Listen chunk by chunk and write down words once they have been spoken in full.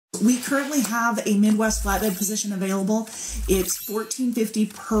We currently have a Midwest flatbed position available. It's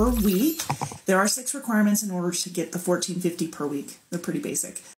 $14.50 per week. There are 6 requirements in order to get the $14.50 per week. They're pretty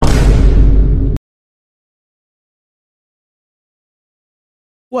basic.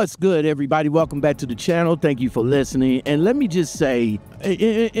 What's good, everybody? Welcome back to the channel. Thank you for listening. And let me just say,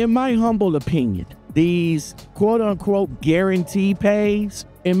 in my humble opinion, these quote-unquote guarantee pays,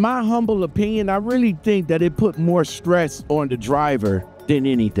 in my humble opinion, I really think that it put more stress on the driver than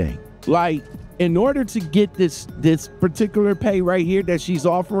anything. Like, in order to get this particular pay right here that she's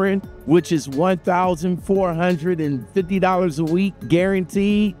offering, which is $1,450 a week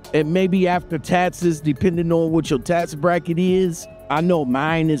guaranteed, and maybe after taxes, depending on what your tax bracket is, I know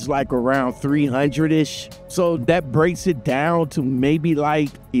mine is like around 300-ish. So that breaks it down to maybe like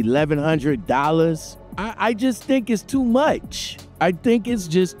 $1,100. I just think it's too much. I think it's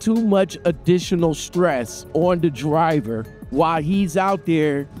just too much additional stress on the driver while he's out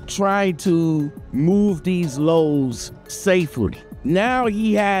there trying to move these loads safely. Now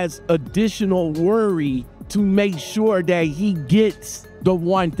he has additional worry to make sure that he gets the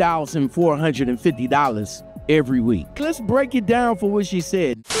 $1,450 every week. Let's break it down for what she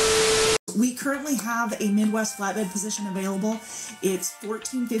said. We currently have a Midwest flatbed position available. It's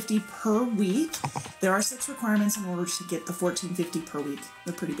 $14.50 per week. There are 6 requirements in order to get the $14.50 per week.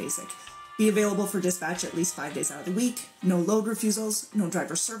 They're pretty basic. Be available for dispatch at least 5 days out of the week. No load refusals, no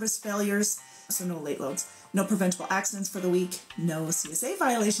driver service failures, so no late loads. No preventable accidents for the week, no CSA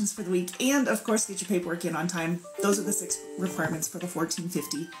violations for the week, and of course get your paperwork in on time. Those are the 6 requirements for the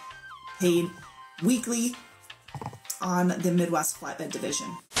 $14.50 paid weekly on the Midwest flatbed division.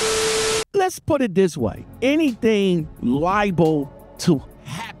 Let's put it this way. Anything liable to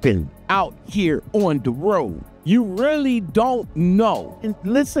happen out here on the road, you really don't know. And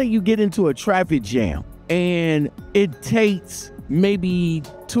let's say you get into a traffic jam and it takes maybe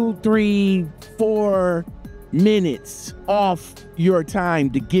 2, 3, 4 minutes off your time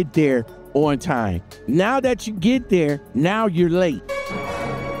to get there on time. Now that you get there, now you're late.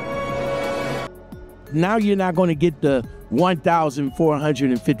 Now you're not going to get the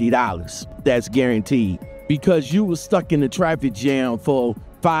 $1,450 that's guaranteed because you were stuck in the traffic jam for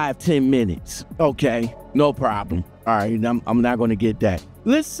 5-10 minutes. Okay, no problem. All right, I'm not going to get that.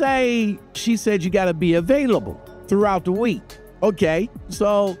 Let's say she said you got to be available throughout the week. Okay,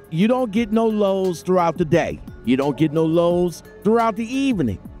 so you don't get no loads throughout the day. You don't get no loads throughout the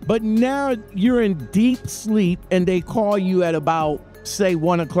evening. But now you're in deep sleep and they call you at about, say,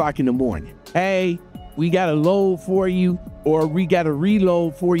 1 o'clock in the morning. Hey, we got a load for you, or we got a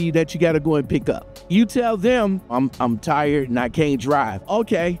reload for you that you got to go and pick up. You tell them, I'm tired and I can't drive.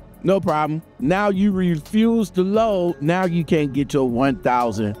 Okay, no problem. Now you refuse to load. Now you can't get your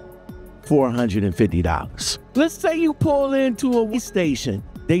 $1,450. Let's say you pull into a station.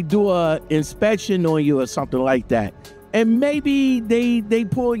 They do a inspection on you or something like that. And maybe they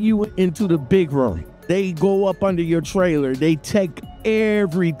pull you into the big room. They go up under your trailer. They take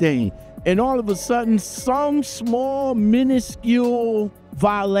everything. And all of a sudden, some small, minuscule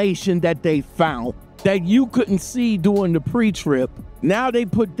violation that they found that you couldn't see during the pre-trip, now they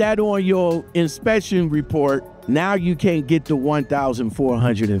put that on your inspection report. Now you can't get the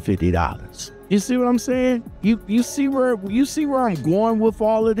 $1,450. You see what I'm saying? You see where I'm going with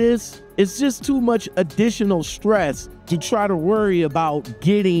all of this? It's just too much additional stress to try to worry about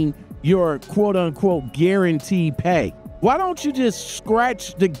getting your quote-unquote guaranteed pay. Why don't you just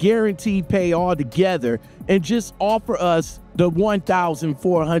scratch the guaranteed pay altogether and just offer us the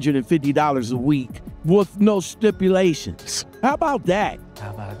 $1,450 a week with no stipulations? How about that?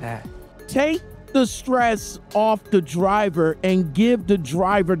 How about that? Take the stress off the driver and give the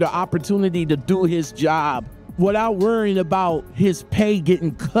driver the opportunity to do his job without worrying about his pay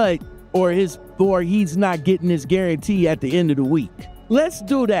getting cut or he's not getting his guarantee at the end of the week. Let's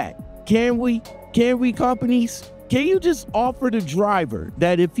do that. Can we? Can we, companies? Can you just offer the driver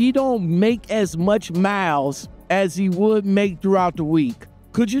that if he don't make as much miles as he would make throughout the week,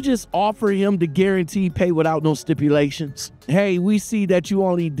 could you just offer him the guaranteed pay without no stipulations? Hey, we see that you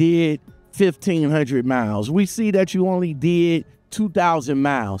only did 1,500 miles. We see that you only did 2,000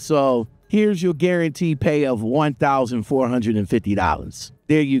 miles. So here's your guaranteed pay of $1,450.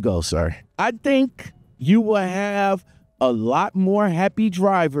 There you go, sir. I think you will have a lot more happy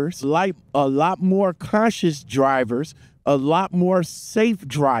drivers, like a lot more conscious drivers, a lot more safe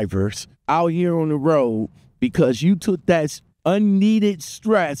drivers out here on the road because you took that unneeded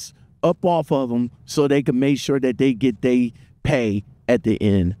stress up off of them so they can make sure that they get their pay at the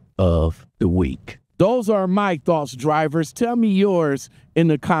end of the week. Those are my thoughts, drivers. Tell me yours in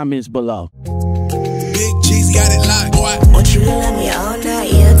the comments below. Big G's got it locked, boy. Want you to let me all